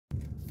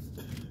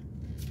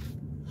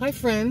Hi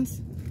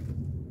friends,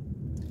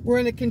 we're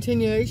in a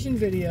continuation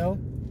video.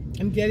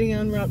 I'm getting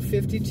on Route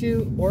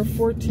 52 or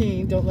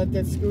 14, don't let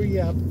that screw you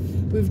up.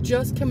 We've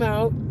just come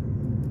out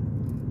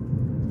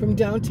from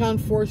downtown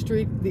 4th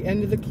Street, the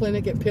end of the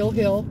clinic at Pill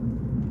Hill,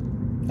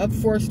 up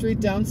 4th Street,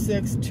 down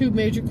 6, 2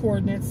 major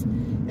coordinates,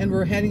 and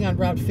we're heading on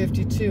Route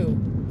 52.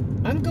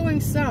 I'm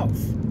going south.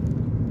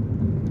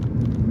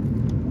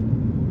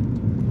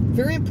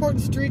 Very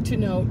important street to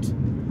note,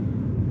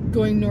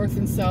 going north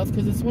and south,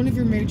 because it's one of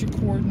your major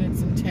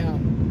coordinates in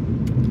town.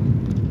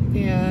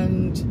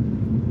 And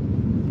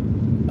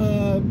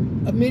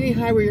a mini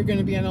highway you're going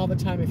to be on all the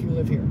time if you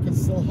live here,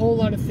 because a whole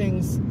lot of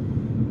things,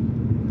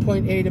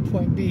 point A to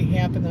point B,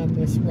 happen on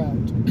this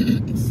route.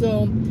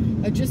 So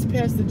I just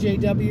passed the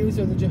JWs,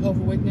 or the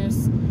Jehovah's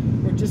Witness.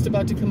 We're just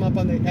about to come up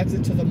on the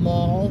exit to the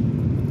mall.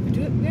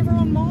 We have our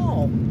own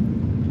mall.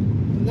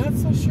 I'm not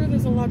so sure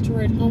there's a lot to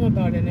write home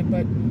about in it,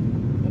 but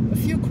a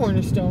few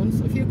cornerstone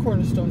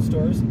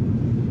stores.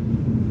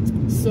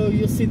 So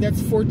you'll see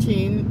that's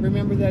 14.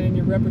 Remember that in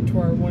your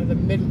repertoire, one of the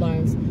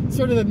midlines,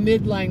 sort of the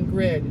midline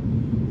grid.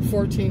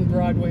 14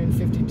 Broadway and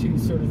 52,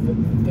 sort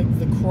of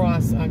the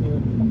cross on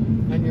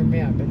your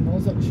map. And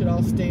those should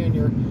all stay in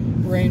your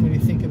brain when you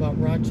think about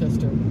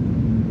Rochester.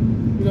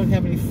 We don't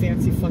have any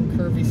fancy, fun,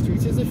 curvy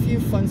streets. There's a few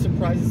fun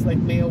surprises like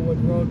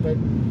Mayowood Road, but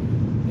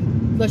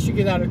unless you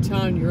get out of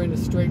town, you're in a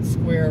straight,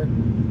 square,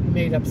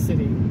 made-up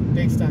city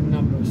based on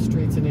numbers,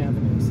 streets, and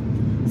avenues.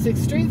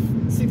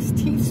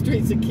 16th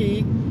Street's a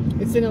key.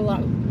 It's in a lot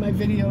of my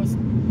videos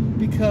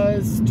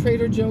because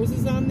Trader Joe's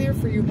is on there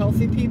for you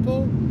healthy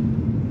people.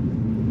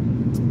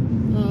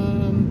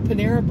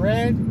 Panera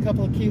Bread, a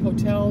couple of key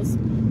hotels.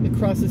 It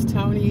crosses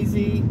town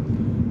easy.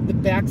 The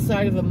back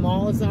side of the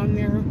mall is on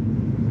there.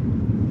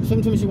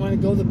 Sometimes you want to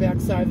go the back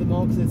side of the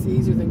mall because it's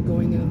easier than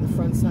going in on the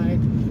front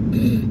side.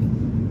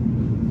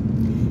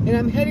 And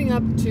I'm heading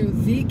up to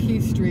the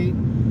Key Street.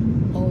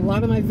 A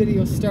lot of my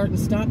videos start and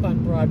stop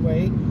on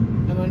Broadway.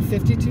 I'm on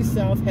 52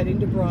 South heading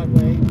to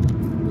Broadway.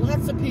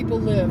 Lots of people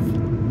live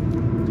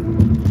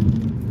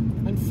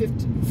on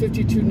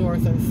 52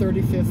 North on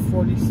 35th,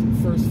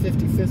 41st,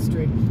 55th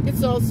Street.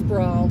 It's all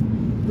sprawl,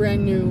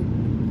 brand new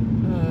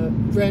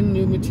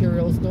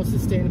materials, no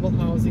sustainable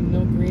housing,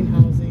 no green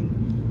housing,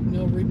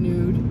 no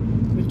renewed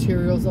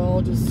materials,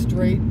 all just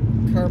straight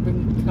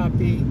carbon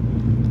copy,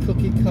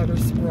 cookie cutter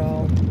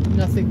sprawl.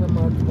 Nothing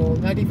remarkable,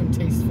 not even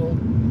tasteful.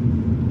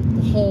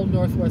 The whole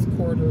northwest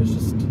corridor is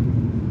just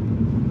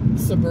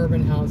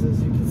suburban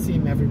houses. You can see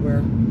them everywhere.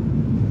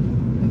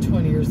 In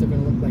 20 years, they're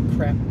going to look like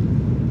crap.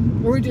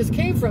 Where we just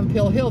came from,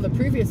 Pill Hill, the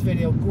previous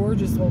video,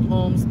 gorgeous old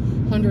homes,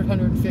 100,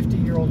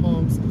 150-year-old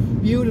homes.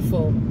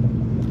 Beautiful,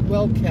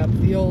 well-kept,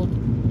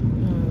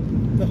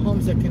 the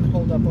homes that can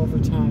hold up over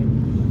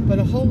time. But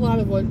a whole lot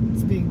of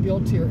what's being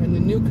built here and the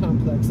new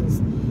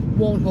complexes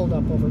won't hold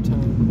up over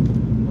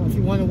time. If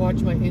you want to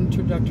watch my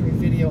introductory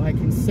video, I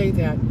can say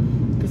that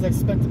because I've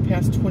spent the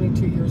past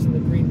 22 years in the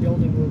green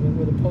building movement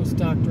with a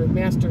postdoctorate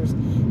master's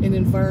in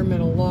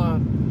environmental law,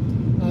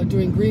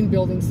 doing green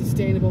building,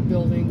 sustainable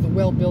building, the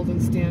WELL building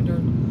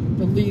standard,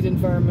 the LEED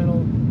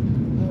environmental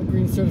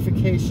green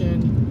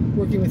certification,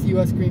 working with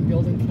U.S. Green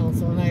Building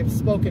Council, and I have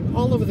spoken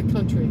all over the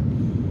country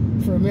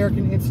for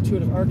American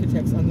Institute of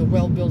Architects on the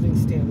WELL building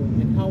standard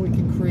and how we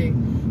can create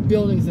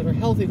buildings that are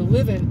healthy to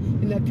live in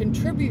and that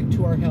contribute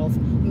to our health,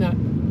 not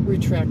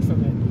retract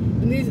from it.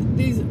 And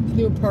these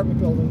new apartment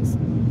buildings,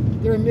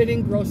 they're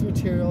emitting gross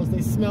materials.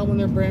 They smell when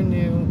they're brand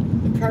new.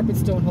 The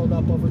carpets don't hold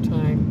up over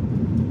time.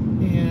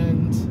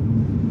 And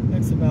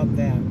that's about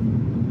that.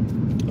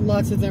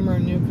 Lots of them are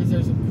new because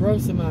there's a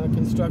gross amount of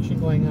construction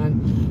going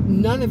on.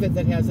 None of it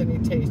that has any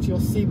taste. You'll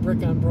see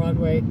brick on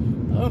Broadway.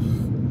 Ugh,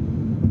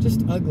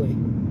 just ugly.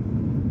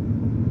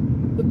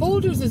 The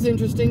Boulders is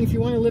interesting if you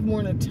want to live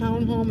more in a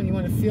townhome and you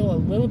want to feel a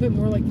little bit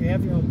more like you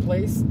have your own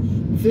place.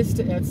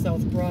 Vista at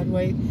South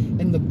Broadway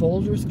and the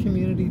Boulders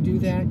community do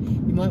that.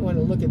 You might want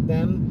to look at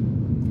them.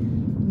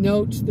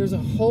 Note, there's a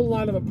whole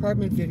lot of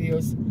apartment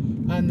videos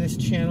on this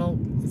channel.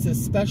 It's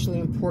especially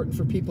important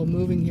for people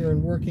moving here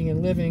and working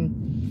and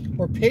living,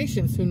 or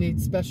patients who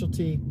need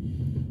specialty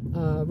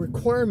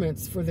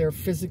requirements for their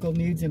physical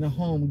needs in a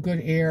home. Good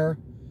air,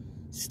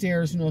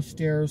 stairs, no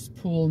stairs,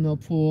 pool, no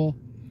pool,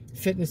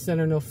 fitness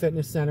center, no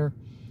fitness center.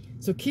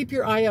 So keep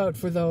your eye out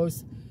for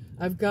those.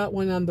 I've got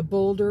one on the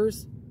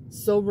Boulders,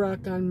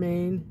 Sobrock on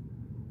Main,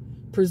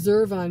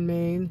 Preserve on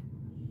Main,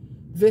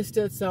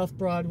 Vista at South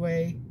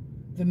Broadway,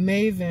 the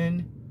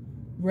Maven,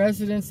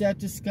 Residence at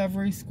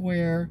Discovery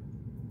Square,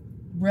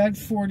 Red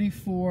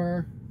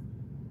 44,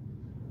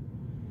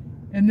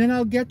 and then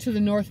I'll get to the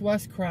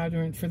Northwest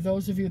quadrant for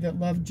those of you that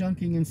love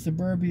junking in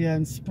suburbia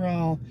and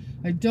sprawl.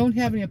 I don't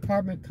have any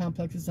apartment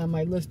complexes on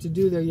my list to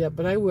do there yet,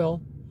 but I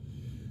will.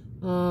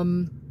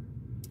 I'm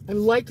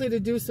likely to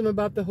do some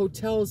about the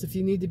hotels if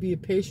you need to be a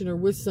patient or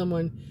with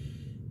someone.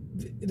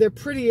 They're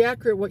pretty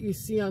accurate what you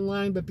see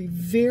online, but be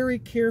very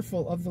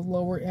careful of the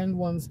lower end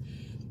ones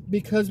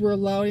because we're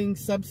allowing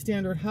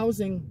substandard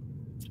housing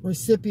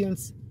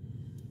recipients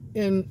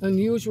an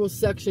unusual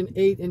Section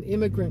 8 and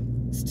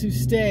immigrants to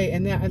stay,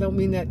 and that I don't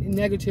mean that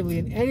negatively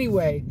in any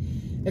way,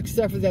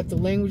 except for that the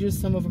languages,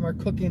 some of them are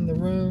cooking in the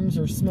rooms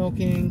or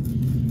smoking.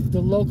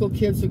 The local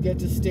kids who get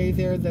to stay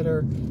there that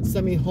are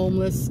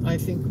semi-homeless, I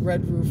think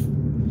red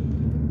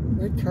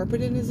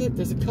carpeted, is it?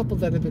 There's a couple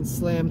that have been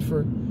slammed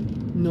for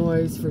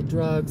noise, for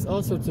drugs,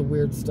 all sorts of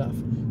weird stuff.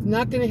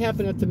 Not going to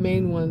happen at the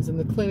main ones, and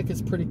the clinic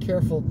is pretty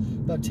careful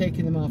about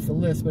taking them off the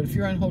list. But if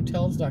you're on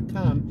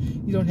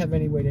hotels.com, you don't have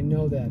any way to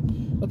know that.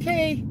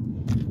 Okay,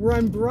 we're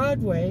on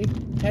Broadway,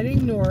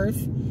 heading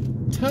north.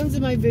 Tons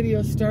of my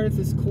videos start at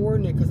this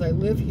coordinate because I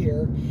live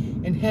here,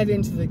 and head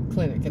into the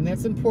clinic. And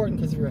that's important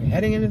because if you're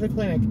heading into the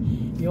clinic,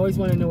 you always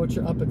want to know what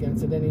you're up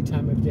against at any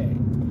time of day.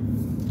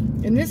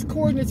 And this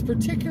coordinate's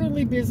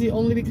particularly busy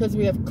only because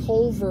we have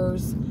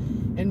Culver's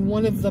and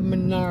one of the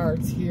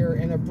Menards here,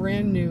 and a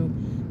brand new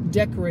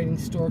decorating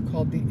store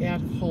called the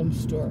At Home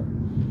Store.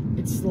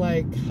 It's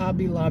like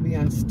Hobby Lobby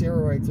on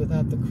steroids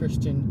without the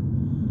Christian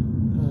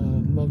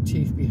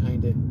motif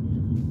behind it.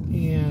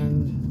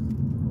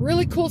 And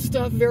really cool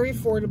stuff, very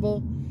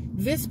affordable.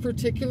 This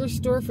particular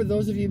store, for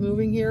those of you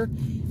moving here,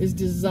 is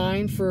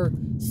designed for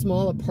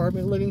small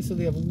apartment living, so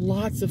they have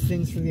lots of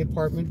things for the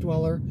apartment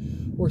dweller,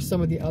 or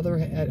some of the other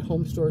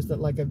at-home stores that,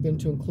 like I've been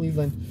to in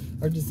Cleveland,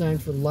 are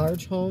designed for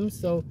large homes.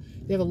 So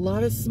they have a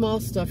lot of small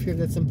stuff here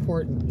that's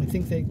important. I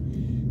think they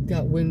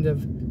got wind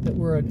of that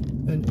we're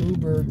an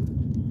Uber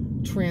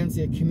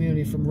transient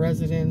community, from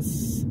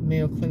residents,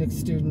 Mayo Clinic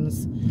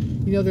students.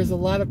 You know, there's a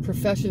lot of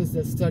professions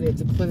that study at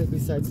the clinic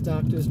besides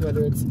doctors,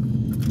 whether it's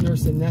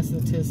nurse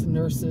anesthetists,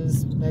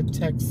 nurses, med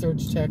tech, surg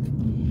tech,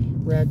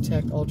 rad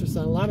tech,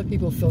 ultrasound. A lot of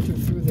people filter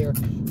through there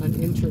on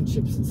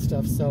internships and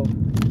stuff. So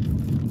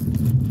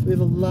we have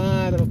a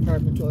lot of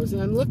apartment dwellers.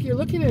 And you're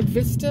looking at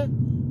Vista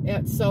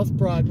at South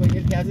Broadway.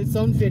 It has its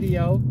own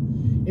video.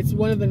 It's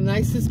one of the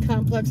nicest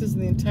complexes in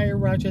the entire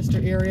Rochester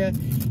area,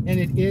 and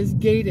it is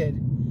gated.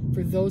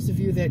 For those of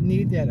you that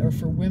need that, or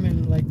for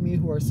women like me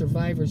who are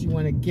survivors, you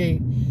want a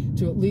gate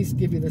to at least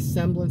give you the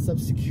semblance of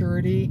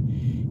security,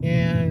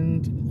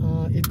 and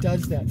it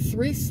does that.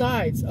 3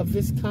 sides of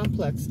this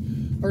complex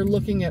are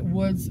looking at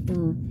woods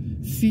or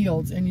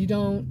fields, and you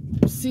don't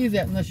see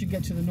that unless you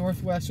get to the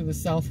northwest or the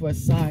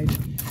southwest side.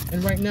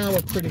 And right now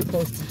we're pretty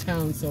close to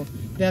town, so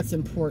that's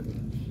important.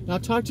 And I'll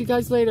talk to you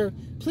guys later.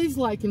 Please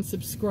like and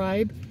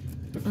subscribe.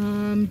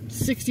 I'm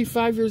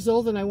 65 years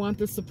old and I want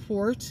the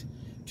support.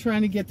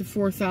 Trying to get to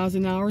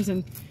 4,000 hours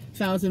and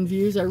 1,000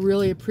 views. I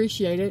really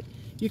appreciate it.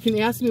 You can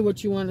ask me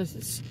what you want to,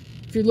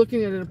 if you're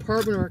looking at an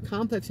apartment or a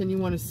complex and you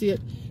want to see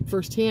it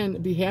firsthand,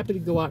 I'd be happy to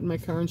go out in my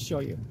car and show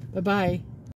you. Bye-bye.